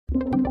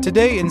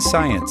Today in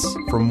Science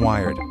from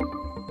Wired.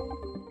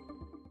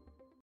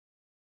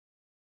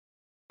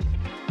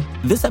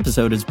 This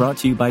episode is brought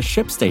to you by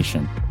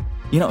ShipStation.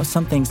 You know,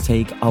 some things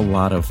take a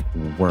lot of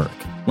work,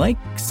 like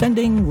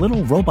sending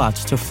little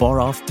robots to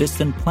far-off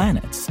distant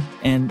planets.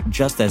 And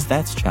just as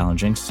that's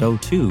challenging, so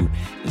too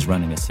is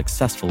running a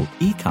successful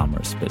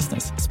e-commerce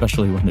business,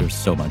 especially when there's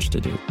so much to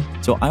do.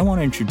 So I want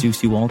to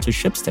introduce you all to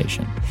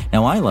ShipStation.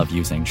 Now, I love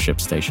using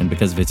ShipStation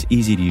because of its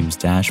easy-to-use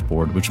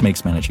dashboard, which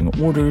makes managing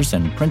orders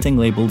and printing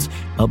labels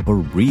a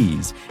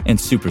breeze and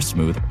super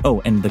smooth.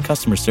 Oh, and the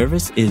customer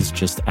service is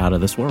just out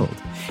of this world.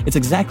 It's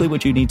exactly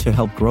what you need to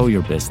help grow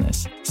your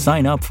business.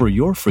 Sign up for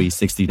your free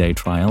 60-day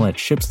trial at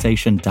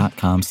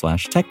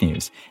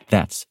shipstation.com/technews.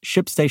 That's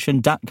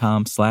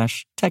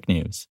shipstation.com/technews.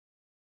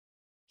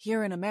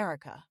 Here in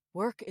America,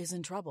 work is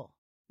in trouble.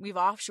 We've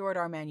offshored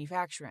our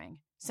manufacturing,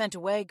 sent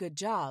away good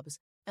jobs,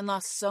 and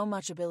lost so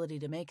much ability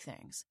to make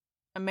things.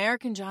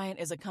 American Giant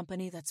is a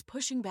company that's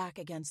pushing back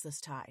against this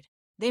tide.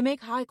 They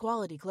make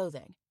high-quality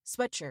clothing,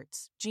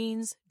 sweatshirts,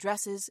 jeans,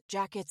 dresses,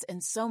 jackets,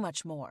 and so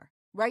much more,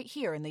 right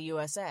here in the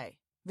USA.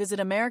 Visit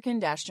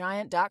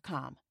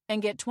American-Giant.com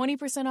and get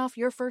 20% off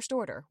your first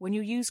order when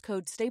you use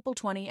code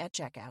STAPLE20 at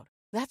checkout.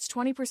 That's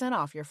 20%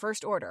 off your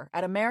first order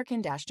at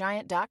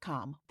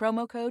American-Giant.com,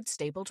 promo code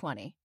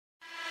STAPLE20.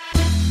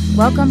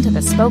 Welcome to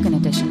the spoken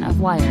edition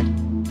of Wired.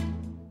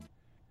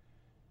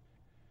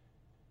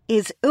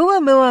 Is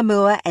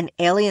Oumuamua an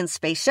alien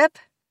spaceship?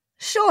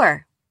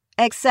 Sure,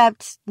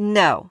 except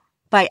no,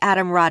 by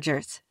Adam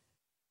Rogers.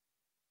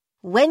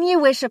 When you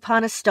wish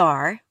upon a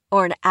star,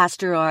 or an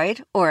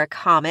asteroid, or a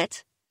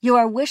comet, you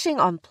are wishing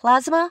on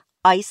plasma,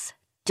 ice,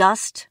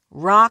 dust,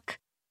 rock,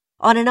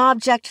 on an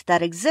object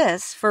that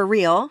exists for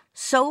real,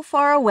 so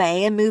far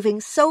away and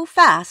moving so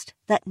fast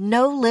that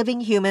no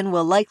living human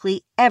will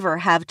likely ever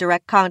have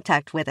direct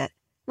contact with it.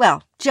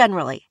 Well,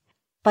 generally.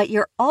 But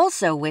you're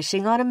also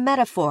wishing on a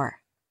metaphor.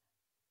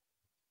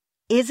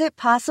 Is it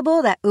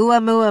possible that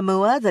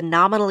Oumuamua, the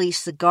nominally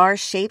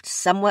cigar-shaped,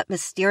 somewhat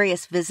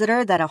mysterious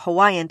visitor that a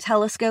Hawaiian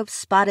telescope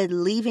spotted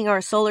leaving our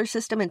solar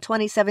system in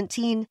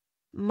 2017,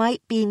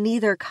 might be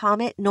neither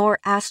comet nor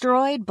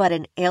asteroid, but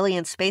an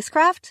alien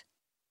spacecraft?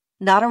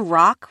 Not a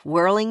rock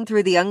whirling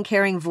through the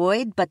uncaring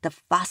void, but the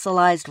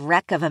fossilized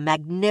wreck of a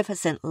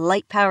magnificent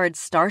light-powered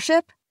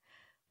starship?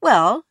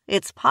 Well,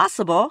 it's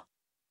possible.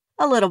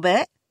 A little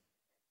bit.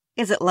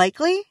 Is it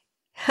likely?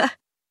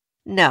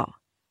 No.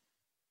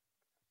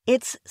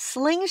 Its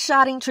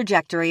slingshotting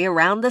trajectory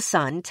around the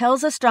sun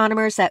tells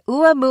astronomers that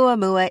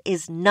Oumuamua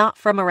is not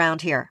from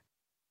around here.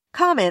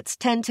 Comets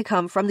tend to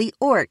come from the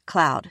Oort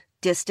cloud,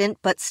 distant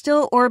but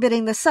still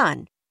orbiting the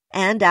sun,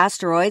 and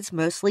asteroids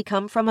mostly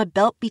come from a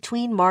belt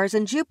between Mars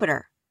and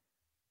Jupiter.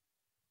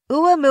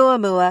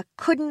 Oumuamua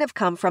couldn't have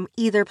come from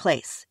either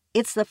place.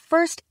 It's the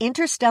first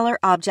interstellar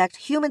object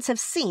humans have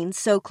seen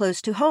so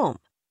close to home.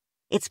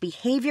 Its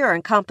behavior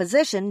and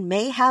composition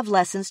may have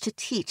lessons to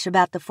teach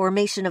about the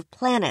formation of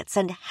planets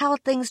and how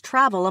things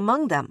travel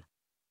among them.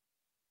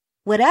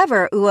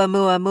 Whatever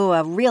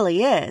Oumuamua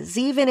really is,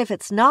 even if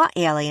it's not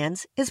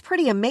aliens, is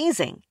pretty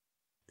amazing.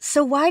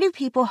 So why do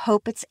people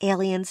hope it's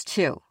aliens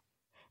too?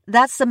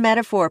 That's the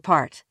metaphor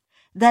part,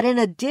 that in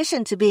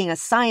addition to being a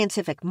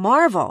scientific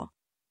marvel,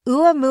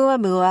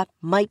 Oumuamua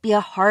might be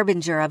a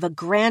harbinger of a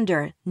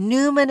grander,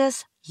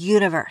 numinous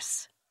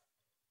universe.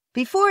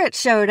 Before it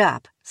showed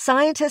up,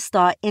 scientists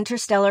thought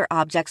interstellar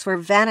objects were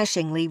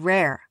vanishingly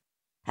rare.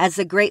 As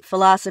the great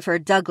philosopher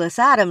Douglas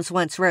Adams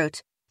once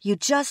wrote, "You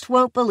just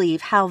won't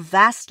believe how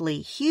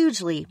vastly,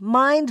 hugely,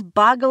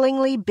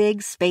 mind-bogglingly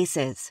big space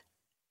is."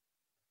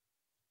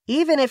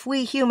 Even if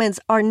we humans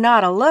are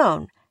not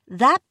alone,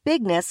 that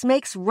bigness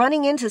makes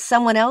running into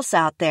someone else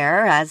out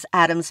there, as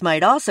Adams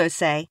might also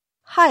say,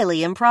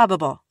 highly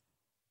improbable.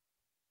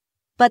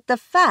 But the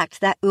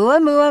fact that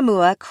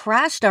Oumuamua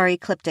crashed our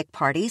ecliptic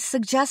party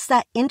suggests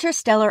that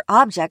interstellar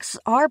objects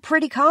are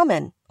pretty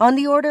common, on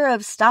the order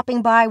of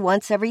stopping by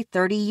once every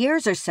 30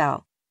 years or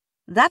so.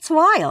 That's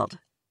wild.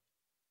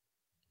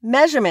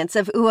 Measurements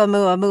of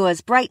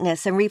Oumuamua's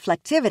brightness and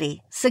reflectivity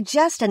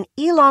suggest an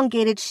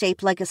elongated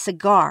shape like a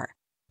cigar,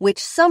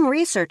 which some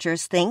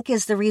researchers think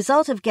is the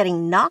result of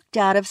getting knocked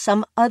out of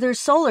some other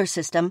solar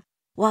system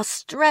while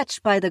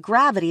stretched by the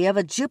gravity of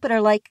a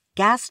Jupiter-like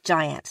gas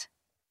giant.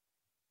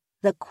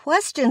 The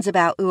questions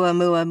about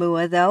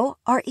Oumuamua, though,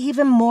 are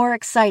even more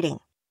exciting.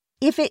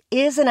 If it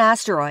is an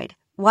asteroid,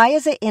 why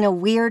is it in a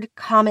weird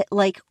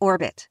comet-like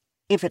orbit?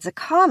 If it's a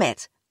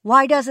comet,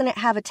 why doesn't it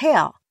have a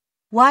tail?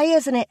 Why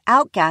isn't it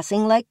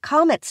outgassing like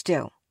comets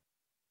do?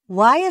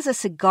 Why is a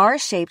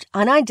cigar-shaped,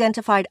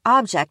 unidentified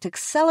object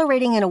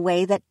accelerating in a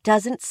way that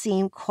doesn't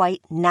seem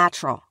quite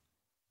natural?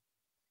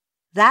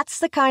 That's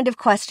the kind of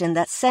question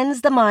that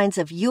sends the minds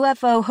of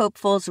UFO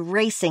hopefuls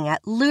racing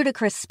at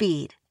ludicrous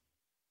speed.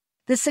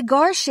 The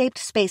cigar-shaped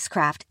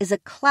spacecraft is a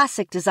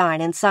classic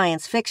design in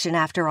science fiction,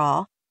 after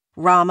all.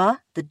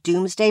 Rama, the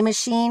Doomsday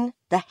Machine,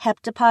 the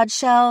heptapod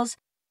shells,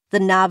 the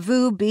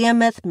Nauvoo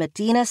Behemoth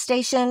Medina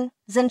Station,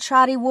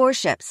 Zentradi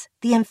warships,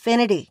 the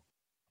Infinity.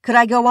 Could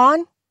I go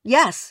on?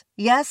 Yes,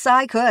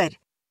 I could.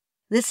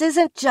 This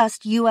isn't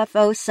just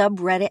UFO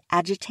subreddit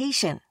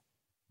agitation.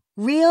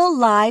 Real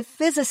live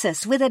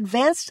physicists with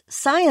advanced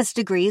science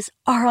degrees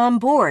are on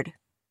board.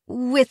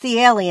 With the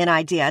alien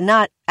idea,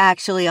 not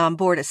actually on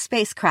board a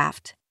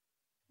spacecraft.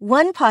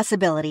 One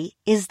possibility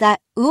is that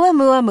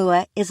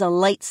Oumuamua is a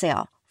light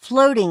sail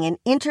floating in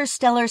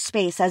interstellar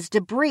space as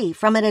debris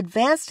from an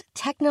advanced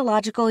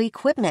technological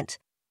equipment,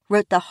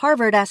 wrote the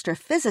Harvard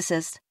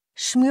astrophysicists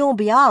Shmuel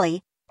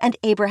Bialy and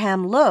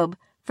Abraham Loeb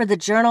for the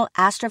journal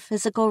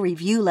Astrophysical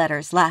Review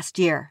Letters last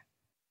year.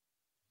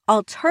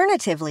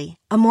 Alternatively,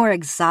 a more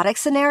exotic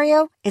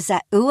scenario is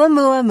that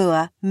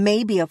Oumuamua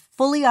may be a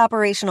fully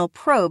operational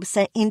probe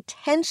sent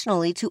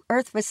intentionally to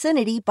Earth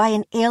vicinity by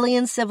an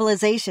alien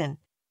civilization.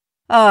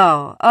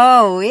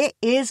 Oh, it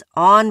is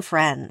on,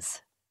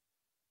 friends.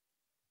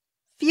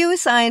 Few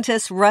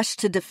scientists rush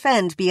to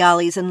defend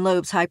Bialy's and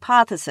Loeb's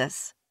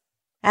hypothesis.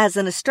 As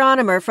an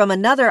astronomer from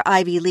another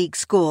Ivy League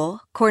school,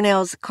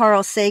 Cornell's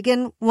Carl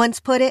Sagan once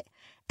put it,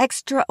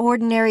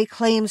 extraordinary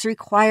claims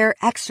require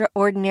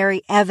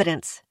extraordinary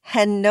evidence,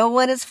 and no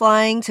one is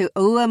flying to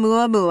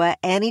Oumuamua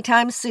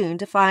anytime soon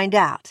to find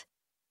out.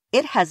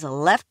 It has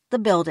left the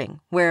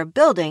building, where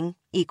building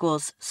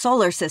equals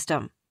solar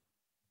system.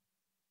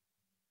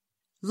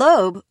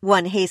 Loeb,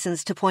 one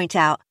hastens to point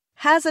out,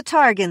 has a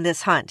targ in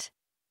this hunt.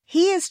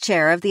 He is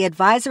chair of the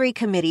Advisory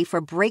Committee for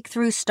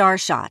Breakthrough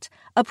Starshot,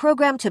 a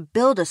program to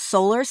build a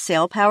solar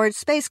sail-powered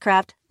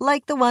spacecraft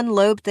like the one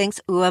Loeb thinks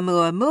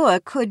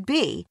Oumuamua could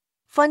be,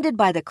 funded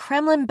by the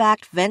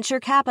Kremlin-backed venture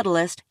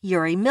capitalist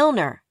Yuri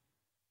Milner.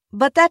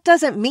 But that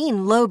doesn't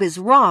mean Loeb is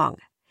wrong.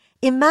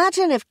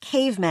 Imagine if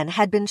cavemen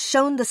had been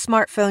shown the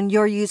smartphone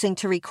you're using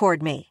to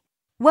record me.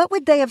 What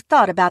would they have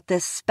thought about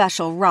this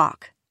special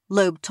rock?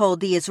 Loeb told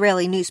the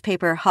Israeli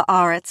newspaper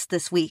Haaretz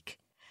this week.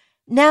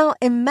 Now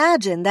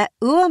imagine that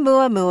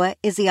Oumuamua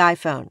is the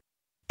iPhone,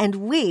 and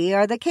we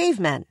are the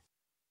cavemen.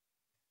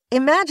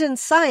 Imagine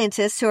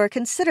scientists who are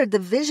considered the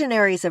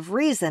visionaries of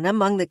reason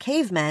among the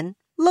cavemen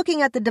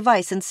looking at the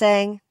device and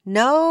saying,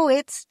 no,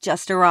 it's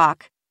just a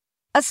rock.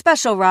 A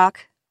special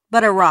rock,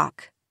 but a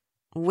rock.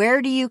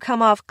 Where do you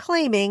come off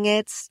claiming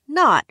it's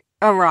not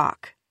a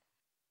rock?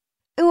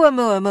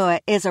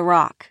 Oumuamua is a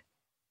rock.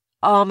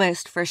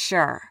 Almost for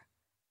sure.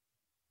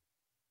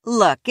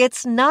 Look,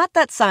 it's not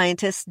that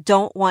scientists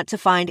don't want to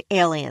find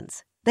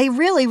aliens. They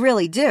really,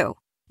 really do.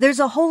 There's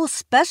a whole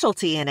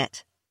specialty in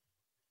it.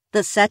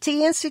 The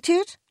SETI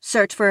Institute,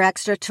 Search for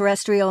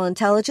Extraterrestrial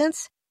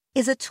Intelligence,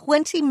 is a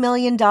 $20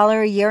 million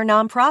a year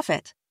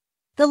nonprofit.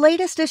 The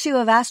latest issue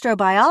of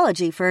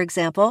Astrobiology, for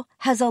example,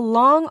 has a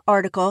long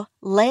article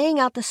laying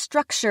out the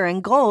structure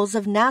and goals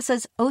of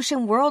NASA's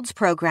Ocean Worlds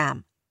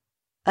program.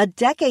 A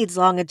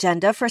decades-long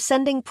agenda for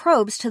sending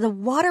probes to the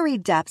watery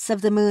depths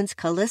of the moons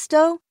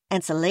Callisto,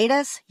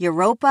 Enceladus,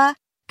 Europa,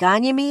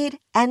 Ganymede,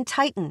 and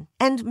Titan,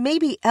 and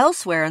maybe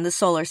elsewhere in the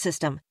solar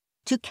system,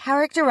 to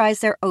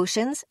characterize their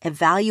oceans,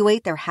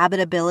 evaluate their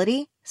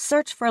habitability,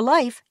 search for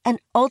life, and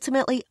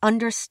ultimately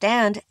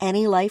understand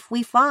any life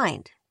we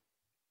find.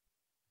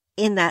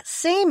 In that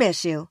same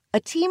issue, a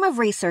team of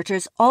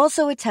researchers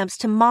also attempts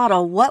to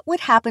model what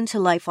would happen to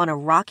life on a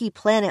rocky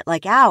planet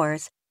like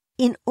ours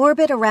in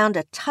orbit around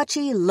a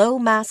touchy,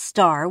 low-mass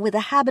star with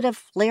a habit of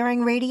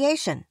flaring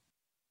radiation.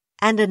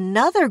 And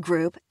another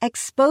group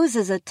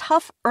exposes a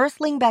tough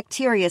earthling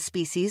bacteria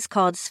species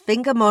called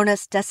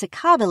Sphingomonas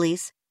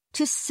desiccabilis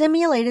to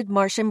simulated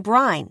Martian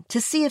brine to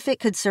see if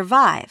it could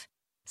survive,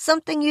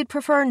 something you'd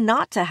prefer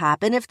not to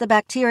happen if the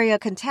bacteria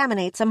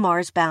contaminates a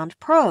Mars-bound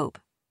probe.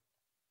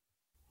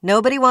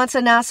 Nobody wants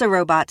a NASA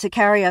robot to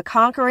carry a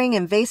conquering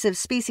invasive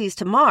species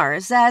to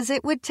Mars, as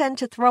it would tend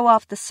to throw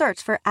off the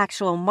search for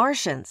actual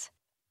Martians.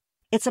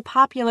 It's a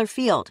popular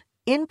field,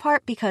 in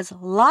part because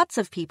lots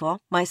of people,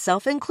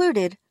 myself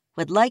included,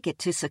 would like it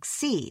to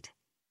succeed.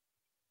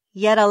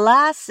 Yet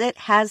alas, it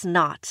has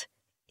not.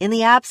 In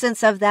the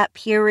absence of that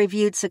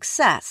peer-reviewed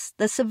success,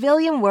 the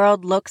civilian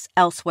world looks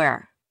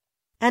elsewhere.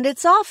 And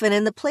it's often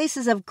in the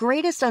places of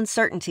greatest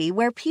uncertainty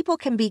where people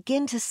can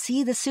begin to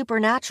see the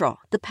supernatural,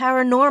 the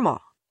paranormal.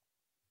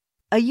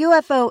 A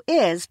UFO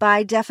is,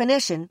 by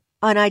definition,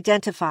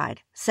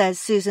 unidentified, says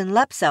Susan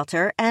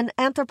Lepselter, an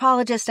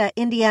anthropologist at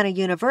Indiana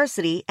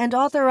University and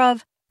author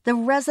of The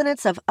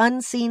Resonance of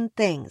Unseen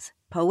Things,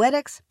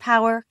 Poetics,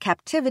 Power,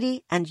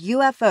 Captivity, and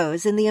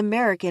UFOs in the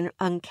American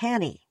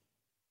Uncanny.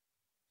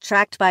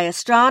 Tracked by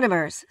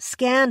astronomers,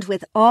 scanned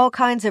with all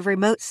kinds of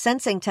remote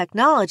sensing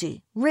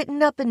technology,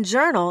 written up in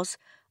journals,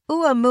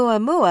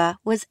 Oumuamua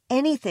was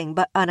anything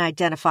but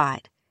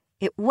unidentified.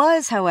 It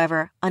was,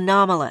 however,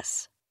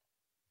 anomalous.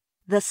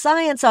 The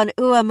science on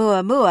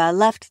Oumuamua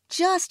left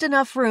just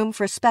enough room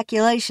for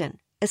speculation,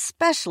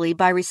 especially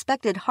by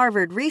respected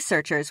Harvard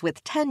researchers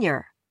with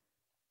tenure.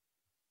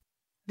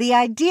 The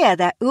idea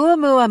that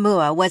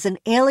Oumuamua was an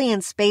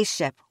alien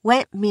spaceship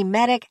went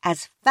mimetic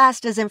as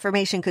fast as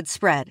information could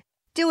spread,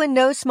 due in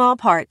no small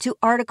part to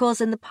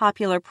articles in the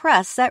popular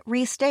press that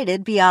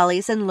restated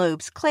Bialy's and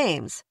Loeb's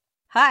claims.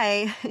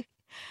 Hi!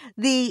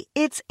 The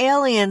 "it's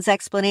aliens"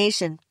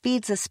 explanation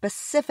feeds a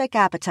specific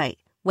appetite,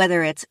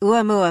 whether it's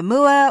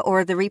Oumuamua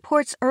or the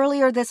reports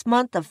earlier this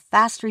month of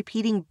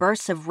fast-repeating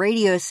bursts of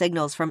radio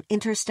signals from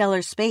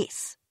interstellar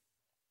space.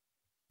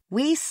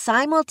 We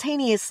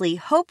simultaneously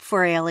hope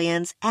for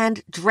aliens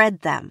and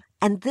dread them,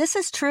 and this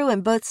is true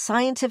in both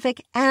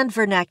scientific and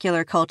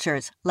vernacular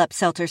cultures,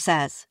 Lepselter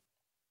says.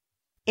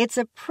 It's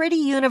a pretty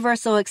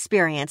universal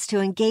experience to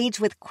engage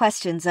with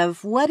questions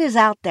of what is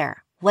out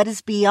there, what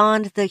is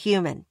beyond the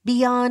human,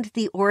 beyond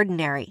the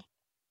ordinary.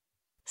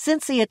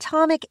 Since the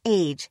atomic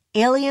age,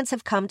 aliens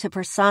have come to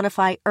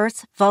personify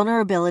Earth's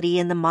vulnerability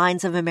in the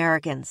minds of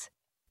Americans.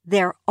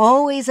 They're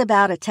always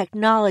about a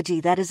technology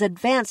that is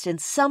advanced in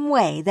some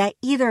way that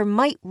either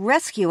might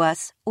rescue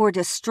us or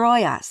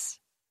destroy us.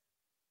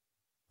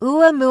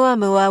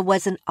 Oumuamua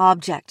was an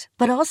object,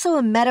 but also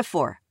a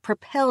metaphor,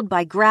 propelled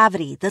by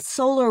gravity, the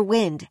solar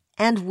wind,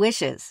 and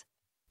wishes.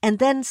 And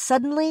then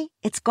suddenly,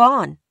 it's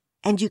gone,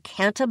 and you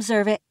can't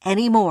observe it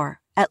anymore,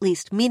 at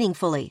least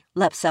meaningfully,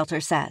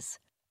 Lepselter says.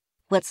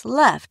 What's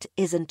left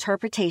is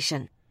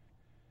interpretation.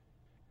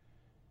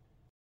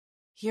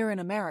 Here in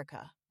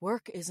America,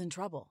 work is in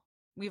trouble.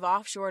 We've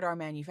offshored our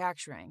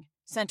manufacturing,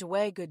 sent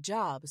away good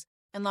jobs,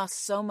 and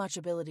lost so much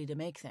ability to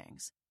make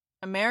things.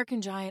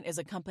 American Giant is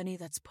a company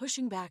that's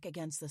pushing back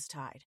against this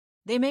tide.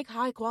 They make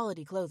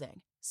high-quality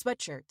clothing,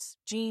 sweatshirts,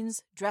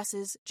 jeans,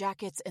 dresses,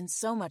 jackets, and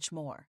so much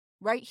more,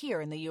 right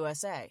here in the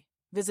USA.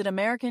 Visit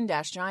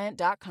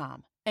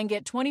American-Giant.com and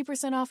get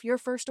 20% off your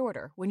first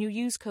order when you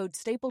use code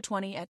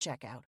STAPLE20 at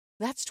checkout.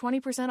 That's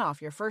 20%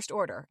 off your first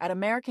order at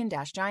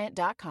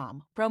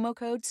American-Giant.com, promo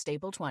code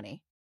STAPLE20.